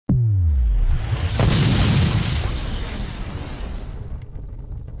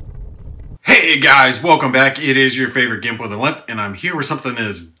Hey guys, welcome back. It is your favorite Gimp with a Limp, and I'm here with something that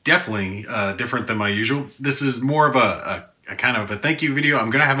is definitely different than my usual. This is more of a kind of a thank you video.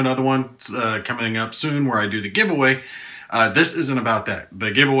 I'm going to have another one coming up soon where I do the giveaway. This isn't about that. The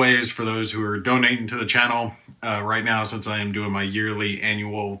giveaway is for those who are donating to the channel right now, since I am doing my yearly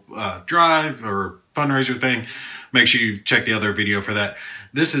annual drive or fundraiser thing. Make sure you check the other video for that.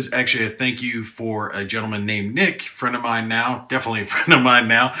 This is actually a thank you for a gentleman named Nick, friend of mine now, definitely a friend of mine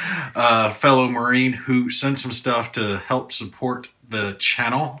now, fellow Marine who sent some stuff to help support the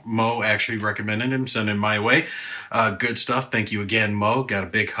channel. Mo actually recommended him, send him my way. Good stuff. Thank you again, Mo. Got a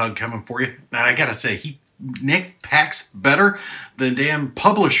big hug coming for you. And I gotta say, Nick packs better than damn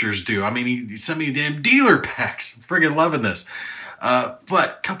publishers do. I mean, he sent me damn dealer packs. Friggin' loving this. But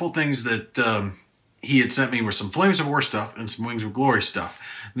a couple things that he had sent me were some Flames of War stuff and some Wings of Glory stuff.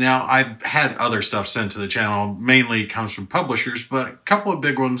 Now, I've had other stuff sent to the channel. Mainly comes from publishers, but a couple of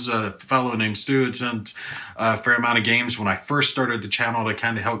big ones. A fellow named Stu had sent a fair amount of games when I first started the channel to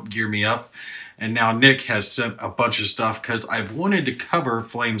kind of help gear me up. And now Nick has sent a bunch of stuff because I've wanted to cover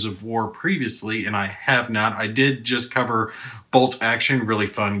Flames of War previously, and I have not. I did just cover Bolt Action, really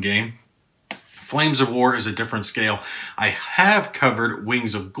fun game. Flames of War is a different scale. I have covered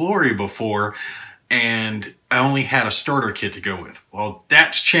Wings of Glory before, and I only had a starter kit to go with. Well,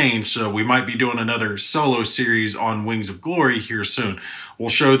 that's changed, so we might be doing another solo series on Wings of Glory here soon. We'll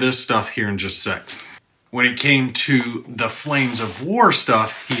show this stuff here in just a sec. When it came to the Flames of War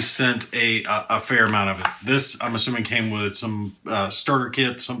stuff, he sent a fair amount of it. This, I'm assuming, came with some starter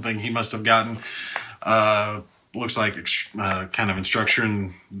kit, something he must have gotten. Looks like kind of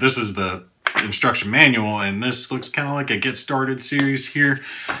instruction. This is the instruction manual, and this looks kind of like a get started series here.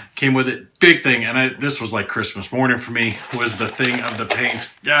 Came with it. Big thing, and this was like Christmas morning for me, was the thing of the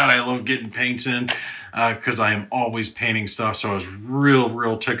paints. God, I love getting paints in because I am always painting stuff, so I was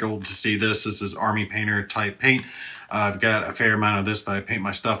real tickled to see this. This is Army Painter type paint. I've got a fair amount of this that I paint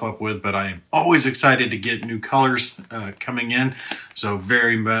my stuff up with, but I am always excited to get new colors coming in, so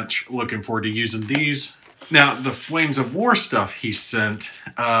very much looking forward to using these. Now, the Flames of War stuff he sent,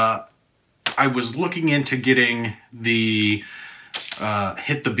 I was looking into getting the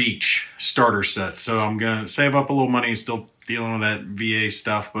Hit the Beach starter set. So I'm going to save up a little money, still dealing with that VA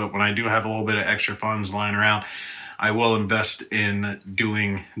stuff. But when I do have a little bit of extra funds lying around, I will invest in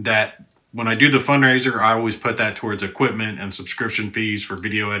doing that. When I do the fundraiser, I always put that towards equipment and subscription fees for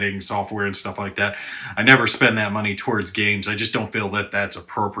video editing software and stuff like that. I never spend that money towards games. I just don't feel that that's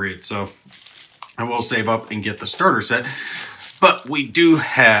appropriate. So I will save up and get the starter set. But we do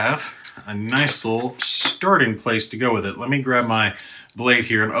have a nice little starting place to go with it. Let me grab my blade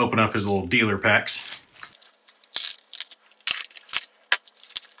here and open up his little dealer packs.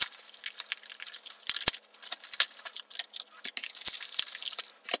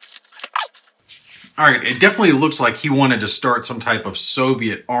 All right, it definitely looks like he wanted to start some type of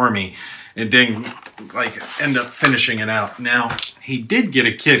Soviet army and then like end up finishing it out. Now, he did get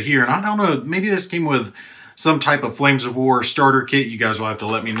a kit here, and I don't know, maybe this came with some type of Flames of War starter kit. You guys will have to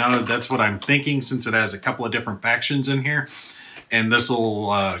let me know. That's what I'm thinking, since it has a couple of different factions in here. And this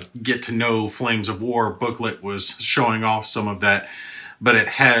little get to know Flames of War booklet was showing off some of that. But it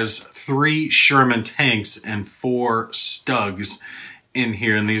has 3 Sherman tanks and 4 Stugs in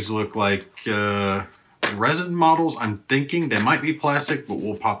here. And these look like resin models, I'm thinking. They might be plastic, but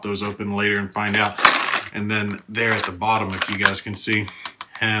we'll pop those open later and find out. And then there at the bottom, if you guys can see,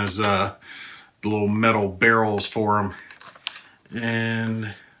 has the little metal barrels for them,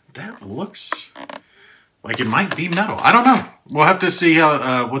 and that looks like it might be metal. I don't know. We'll have to see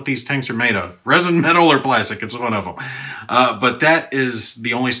how what these tanks are made of. Resin, metal, or plastic. It's one of them. But that is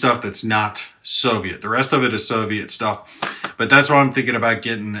the only stuff that's not Soviet. The rest of it is Soviet stuff. But that's why I'm thinking about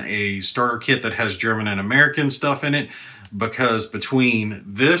getting a starter kit that has German and American stuff in it, because between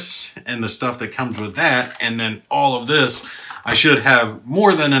this and the stuff that comes with that, and then all of this, I should have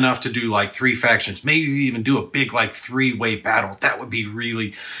more than enough to do like 3 factions, maybe even do a big like 3-way battle. That would be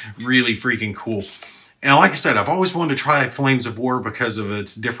really freaking cool. And like I said, I've always wanted to try Flames of War because of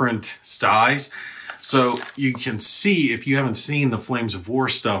its different size. So you can see, if you haven't seen the Flames of War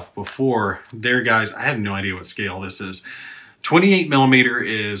stuff before, there guys, I have no idea what scale this is. 28mm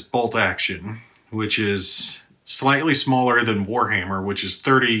is Bolt Action, which is slightly smaller than Warhammer, which is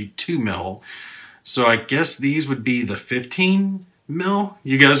 32mm. So I guess these would be the 15mm.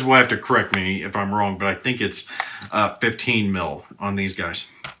 You guys will have to correct me if I'm wrong, but I think it's 15mm on these guys.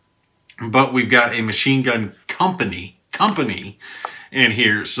 But we've got a machine gun company in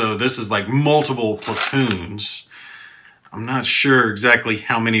here. So this is like multiple platoons. I'm not sure exactly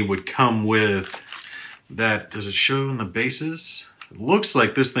how many would come with that. Does it show in the bases? it looks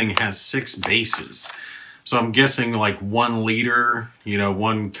like this thing has 6 bases. So I'm guessing like 1 leader, you know,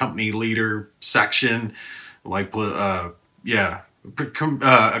 1 company leader section, like, yeah,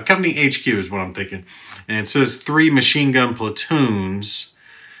 a company HQ is what I'm thinking. And it says 3 machine gun platoons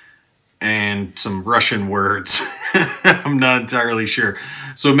and some Russian words. I'm not entirely sure.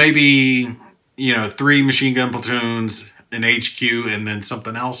 So maybe, you know, 3 machine gun platoons, an HQ, and then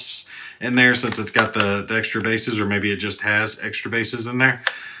something else in there since it's got the extra bases, or maybe it just has extra bases in there.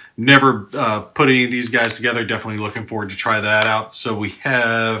 Never put any of these guys together. Definitely looking forward to try that out. So we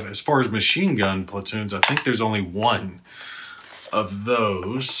have, as far as machine gun platoons, I think there's only 1 of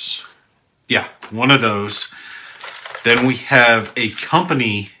those. Yeah, 1 of those. Then we have a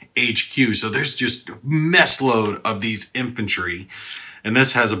company HQ. So there's just a mess load of these infantry. And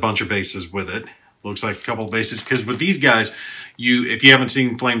this has a bunch of bases with it. Looks like a couple of bases. Because with these guys, if you haven't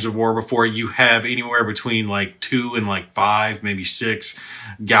seen Flames of War before, you have anywhere between like 2 and like 5, maybe 6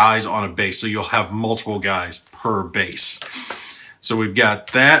 guys on a base. So you'll have multiple guys per base. So we've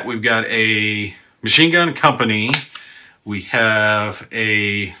got that. We've got a machine gun company. We have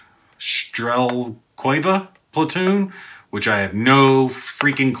a Strelkova platoon, which I have no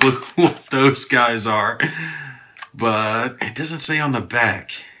freaking clue what those guys are. But it doesn't say on the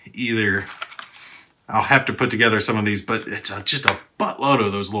back either. I'll have to put together some of these, but it's just a buttload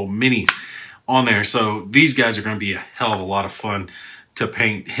of those little minis on there. So these guys are going to be a hell of a lot of fun to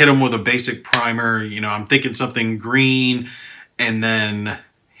paint. Hit them with a basic primer. You know, I'm thinking something green, and then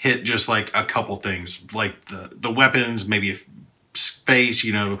hit just like a couple things, like the weapons, maybe a face,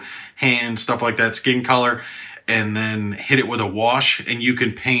 you know, hands, stuff like that, skin color, and then hit it with a wash, and you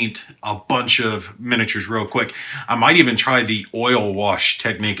can paint a bunch of miniatures real quick. I might even try the oil wash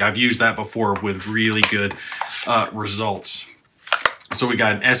technique. I've used that before with really good results. So we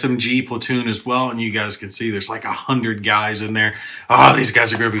got an SMG platoon as well, and you guys can see there's like 100 guys in there. Oh, these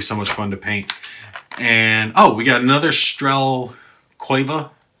guys are going to be so much fun to paint. And, oh, we got another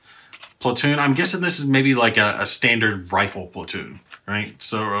Strelkova platoon. I'm guessing this is maybe like a standard rifle platoon, right?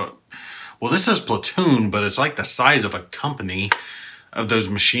 So, well, this says platoon, but it's like the size of a company of those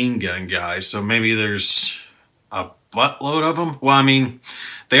machine gun guys. So maybe there's a buttload of them. Well, I mean,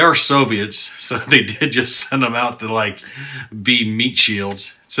 they are Soviets, so they did just send them out to like be meat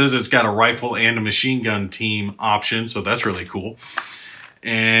shields. It says it's got a rifle and a machine gun team option, so that's really cool.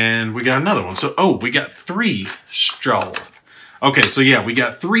 And we got another one. So, oh, we got 3 Strel. Okay, so yeah, we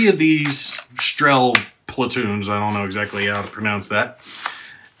got 3 of these Strel platoons. I don't know exactly how to pronounce that.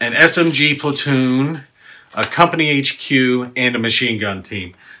 An SMG platoon, a company HQ, and a machine gun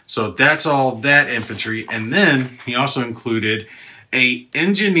team. So that's all that infantry. And then he also included a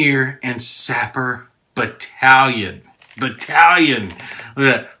engineer and sapper battalion. Look at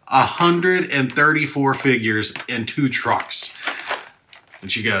that. 134 figures in 2 trucks.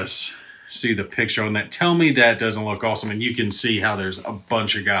 Did you guys see the picture on that? Tell me that doesn't look awesome. And you can see how there's a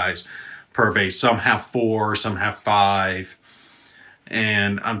bunch of guys per base. Some have 4, some have 5.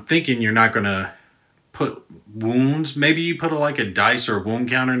 And I'm thinking you're not going to put wounds. Maybe you put like a dice or a wound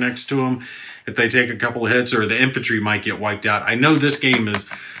counter next to them if they take a couple of hits, or the infantry might get wiped out. I know this game is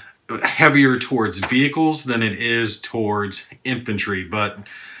heavier towards vehicles than it is towards infantry, but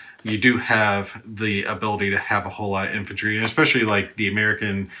you do have the ability to have a whole lot of infantry, and especially like the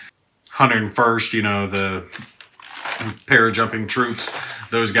American 101st, you know, the parajumping troops.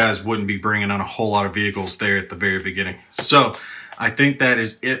 Those guys wouldn't be bringing on a whole lot of vehicles there at the very beginning. So I think that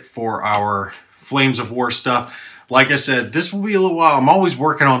is it for our Flames of War stuff. Like I said, this will be a little while. I'm always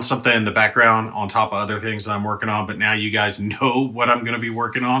working on something in the background on top of other things that I'm working on, but now you guys know what I'm going to be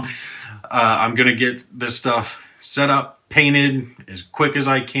working on. I'm going to get this stuff set up, painted as quick as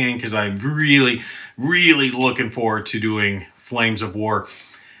I can, because I'm really, really looking forward to doing Flames of War.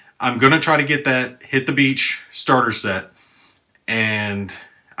 I'm going to try to get that Hit the Beach starter set, and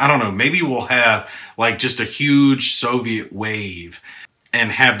I don't know, maybe we'll have like just a huge Soviet wave and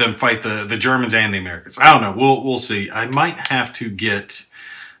have them fight the Germans and the Americans. I don't know. We'll see. I might have to get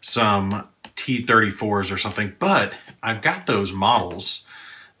some T-34s or something, but I've got those models,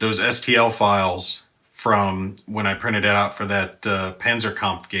 those STL files from when I printed it out for that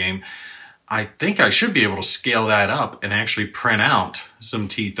Panzerkampf game. I think I should be able to scale that up and actually print out some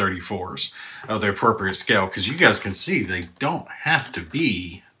T-34s of the appropriate scale, because you guys can see they don't have to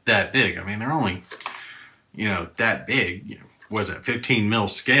be that big. I mean, they're only, you know, that big. You know, was it 15 mil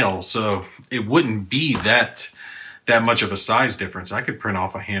scale? So it wouldn't be that much of a size difference. I could print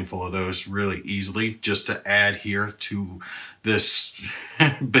off a handful of those really easily just to add here to this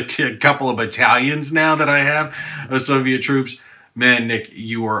couple of battalions now that I have of Soviet troops. Man, Nick,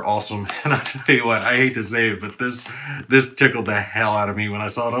 you are awesome. And I'll tell you what, I hate to say it, but this tickled the hell out of me when I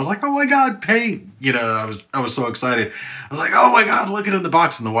saw it. I was like, oh my God, paint. You know, I was so excited. I was like, oh my God, look at it in the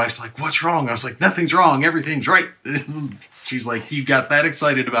box. And the wife's like, what's wrong? I was like, nothing's wrong. Everything's right. She's like, you got that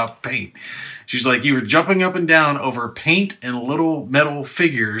excited about paint. She's like, you were jumping up and down over paint and little metal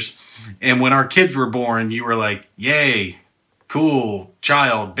figures. And when our kids were born, you were like, yay, cool,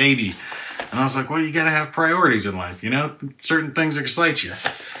 child, baby. And I was like, well, you got to have priorities in life, you know? Certain things excite you.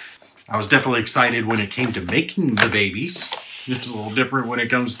 I was definitely excited when it came to making the babies. It's a little different when it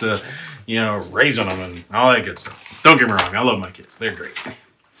comes to, you know, raising them and all that good stuff. Don't get me wrong, I love my kids. They're great.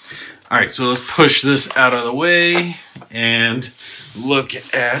 All right, so let's push this out of the way and look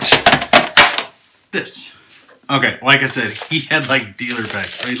at this. Okay, like I said, he had like dealer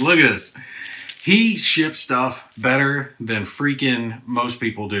packs. I mean, look at this. He ships stuff better than freaking most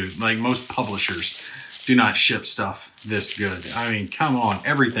people do. Like most publishers do not ship stuff this good. I mean, come on,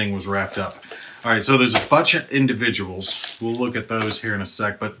 everything was wrapped up. All right, so there's a bunch of individuals. We'll look at those here in a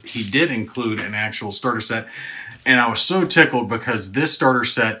sec, but he did include an actual starter set. And I was so tickled because this starter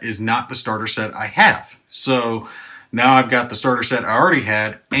set is not the starter set I have. So now I've got the starter set I already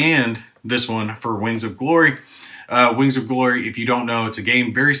had and this one for Wings of Glory. Wings of Glory, if you don't know, it's a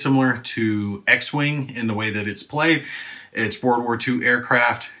game very similar to X-Wing in the way that it's played. It's World War II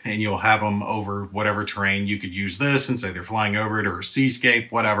aircraft, and you'll have them over whatever terrain. You could use this and say they're flying over it or a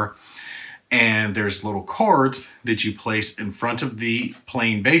seascape, whatever. And there's little cards that you place in front of the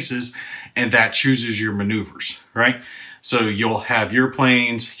plane bases, and that chooses your maneuvers, right? So you'll have your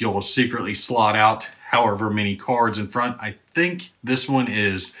planes, you'll secretly slot out however many cards in front. I think this one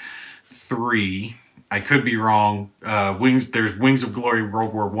is 3. I could be wrong. There's Wings of Glory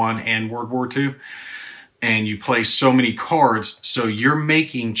World War I and World War II. And you play so many cards, so you're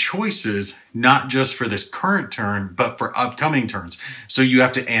making choices not just for this current turn, but for upcoming turns. So you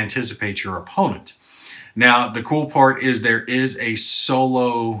have to anticipate your opponent. Now, the cool part is there is a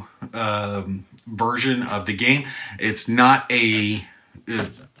solo version of the game. It's not by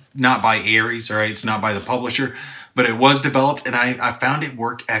Ares, all right? It's not by the publisher, but it was developed, and I found it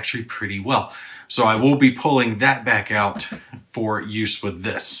worked actually pretty well. So I will be pulling that back out for use with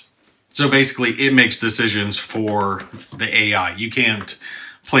this. So basically, it makes decisions for the AI. You can't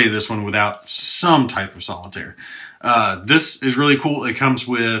play this one without some type of solitaire. This is really cool. It comes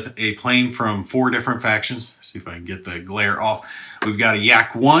with a plane from 4 different factions. Let's see if I can get the glare off. We've got a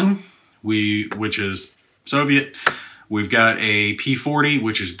Yak 1, which is Soviet. We've got a P-40,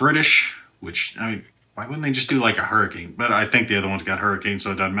 which is British, which, I mean, why wouldn't they just do like a Hurricane? But I think the other one's got Hurricane,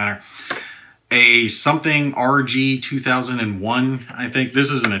 so it doesn't matter. A something RG 2001, I think.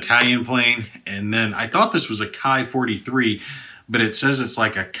 This is an Italian plane. And then I thought this was a Kai 43, but it says it's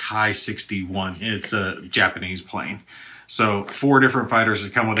like a Kai 61. It's a Japanese plane. So 4 different fighters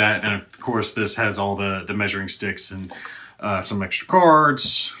that come with that. And of course, this has all the measuring sticks and some extra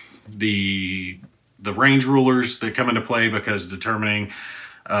cards. The range rulers that come into play because determining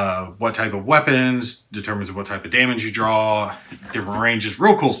what type of weapons determines what type of damage you draw, different ranges,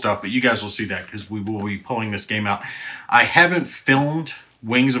 real cool stuff, but you guys will see that because we will be pulling this game out. I haven't filmed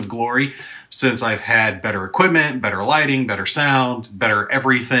Wings of Glory since I've had better equipment, better lighting, better sound, better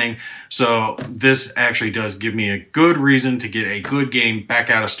everything. So this actually does give me a good reason to get a good game back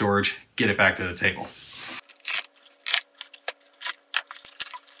out of storage, get it back to the table.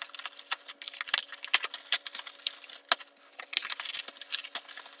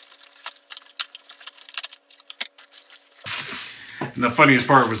 And the funniest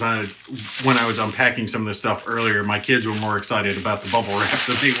part was when I was unpacking some of this stuff earlier, my kids were more excited about the bubble wrap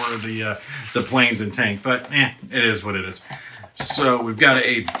than they were the planes and tank. But it is what it is. So we've got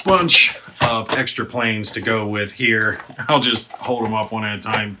a bunch of extra planes to go with here. I'll just hold them up one at a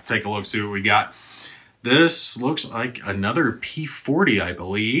time, take a look, see what we got. This looks like another P-40, I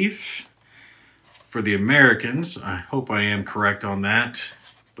believe, for the Americans. I hope I am correct on that,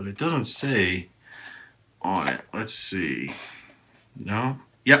 but it doesn't say on it. Let's see. No.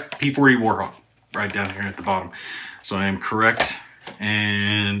 Yep, P-40 Warhawk right down here at the bottom. So I am correct.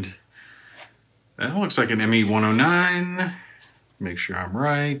 And that looks like an ME-109. Make sure I'm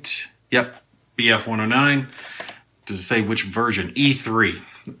right. Yep, BF-109. Does it say which version? E3.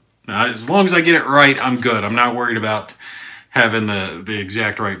 Now, as long as I get it right, I'm good. I'm not worried about having the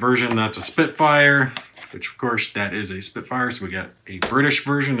exact right version. That's a Spitfire, which of course that is a Spitfire. So we got a British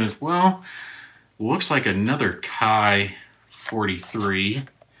version as well. Looks like another Kai 43.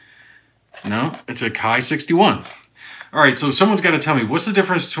 No, it's a Kai 61. All right, so someone's got to tell me, what's the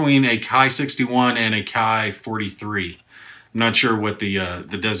difference between a Kai 61 and a Kai 43? I'm not sure what the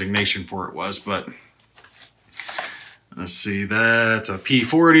designation for it was, but Let's see, that's a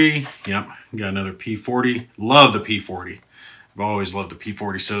P40. Yep, got another P40. Love the P40. I've always loved the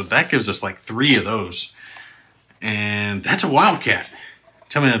P40. So that gives us like 3 of those. And that's a Wildcat.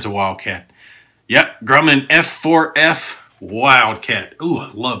 Tell me that's a Wildcat. Yep, Grumman F4F Wildcat. Ooh, I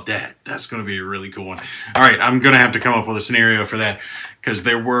love that. That's going to be a really cool one. All right, I'm going to have to come up with a scenario for that because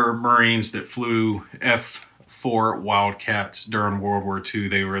there were Marines that flew F4 Wildcats during World War II.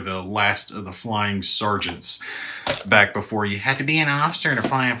 They were the last of the flying sergeants back before you had to be an officer to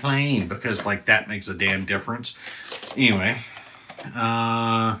fly a plane because, like, that makes a damn difference. Anyway,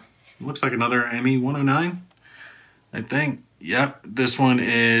 looks like another ME-109, I think. Yep, this one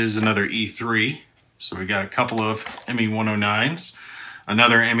is another E3. So we got a couple of ME-109s,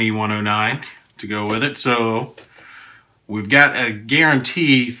 another ME-109 to go with it. So we've got a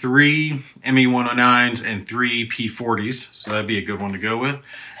guarantee 3 ME-109s and 3 P40s. So that'd be a good one to go with.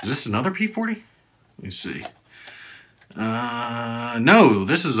 Is this another P40? Let me see. No,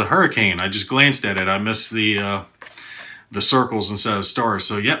 this is a Hurricane. I just glanced at it. I missed the circles instead of stars.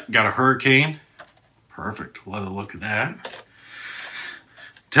 So yep, got a Hurricane. Perfect. Love the look of that.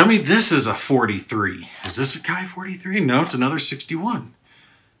 Tell me this is a 43. Is this a Chi 43? No, it's another 61.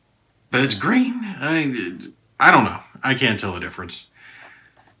 But it's green. I don't know. I can't tell the difference.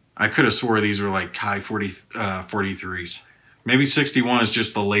 I could have swore these were like Chi 43s. Maybe 61 is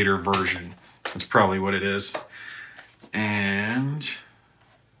just the later version. That's probably what it is. And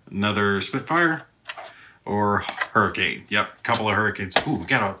another Spitfire or Hurricane. Yep, a couple of Hurricanes. Ooh, we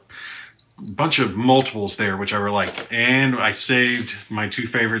got a bunch of multiples there, which I were like, and I saved my 2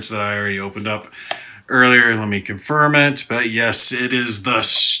 favorites that I already opened up earlier. Let me confirm it, but yes, it is the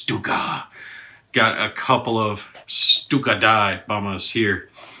Stuka. Got a couple of Stuka die bombers here,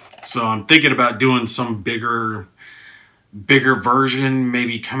 so I'm thinking about doing some bigger version,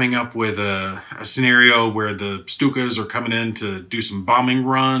 maybe coming up with a scenario where the Stukas are coming in to do some bombing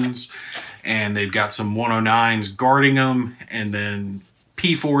runs, and they've got some 109s guarding them, and then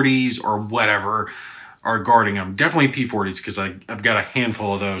P40s or whatever are guarding them. Definitely P40s because I've got a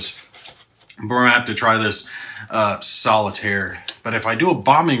handful of those. But we're going to have to try this solitaire. But if I do a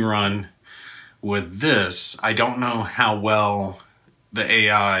bombing run with this, I don't know how well the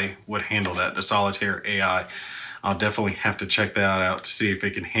AI would handle that, the solitaire AI. I'll definitely have to check that out to see if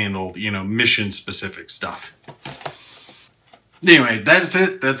it can handle, you know, mission-specific stuff. Anyway, that's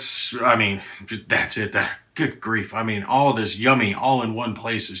it. That's it. Good grief. I mean, all this yummy all in one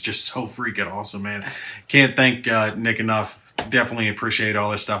place is just so freaking awesome, man. Can't thank Nick enough. Definitely appreciate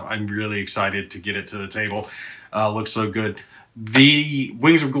all this stuff. I'm really excited to get it to the table. Looks so good. The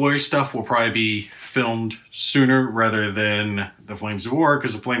Wings of Glory stuff will probably be filmed sooner rather than the Flames of War,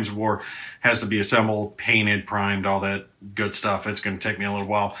 because the Flames of War has to be assembled, painted, primed, all that good stuff. It's going to take me a little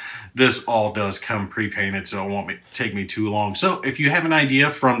while. This all does come pre-painted, so it won't take me too long. So if you have an idea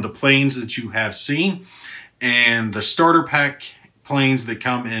from the planes that you have seen and the starter pack planes that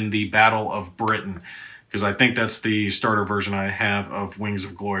come in the Battle of Britain, because I think that's the starter version I have of Wings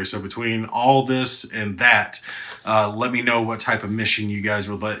of Glory. So between all this and that, let me know what type of mission you guys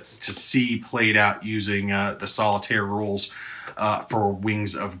would like to see played out using the solitaire rules for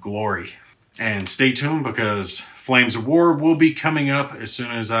Wings of Glory. And stay tuned, because Flames of War will be coming up as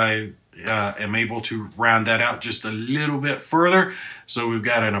soon as I am able to round that out just a little bit further. So we've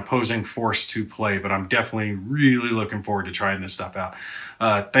got an opposing force to play, but I'm definitely really looking forward to trying this stuff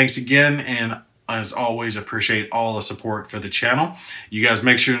out. Thanks again, and as always, appreciate all the support for the channel. You guys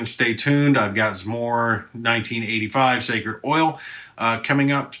make sure and stay tuned. I've got some more 1985 Sacred Oil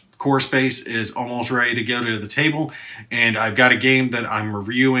coming up. Core Space is almost ready to go to the table. And I've got a game that I'm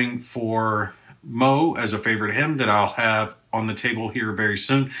reviewing for Mo as a favor to him that I'll have on the table here very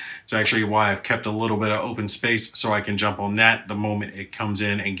soon. It's actually why I've kept a little bit of open space so I can jump on that the moment it comes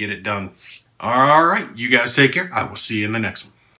in and get it done. All right, you guys take care. I will see you in the next one.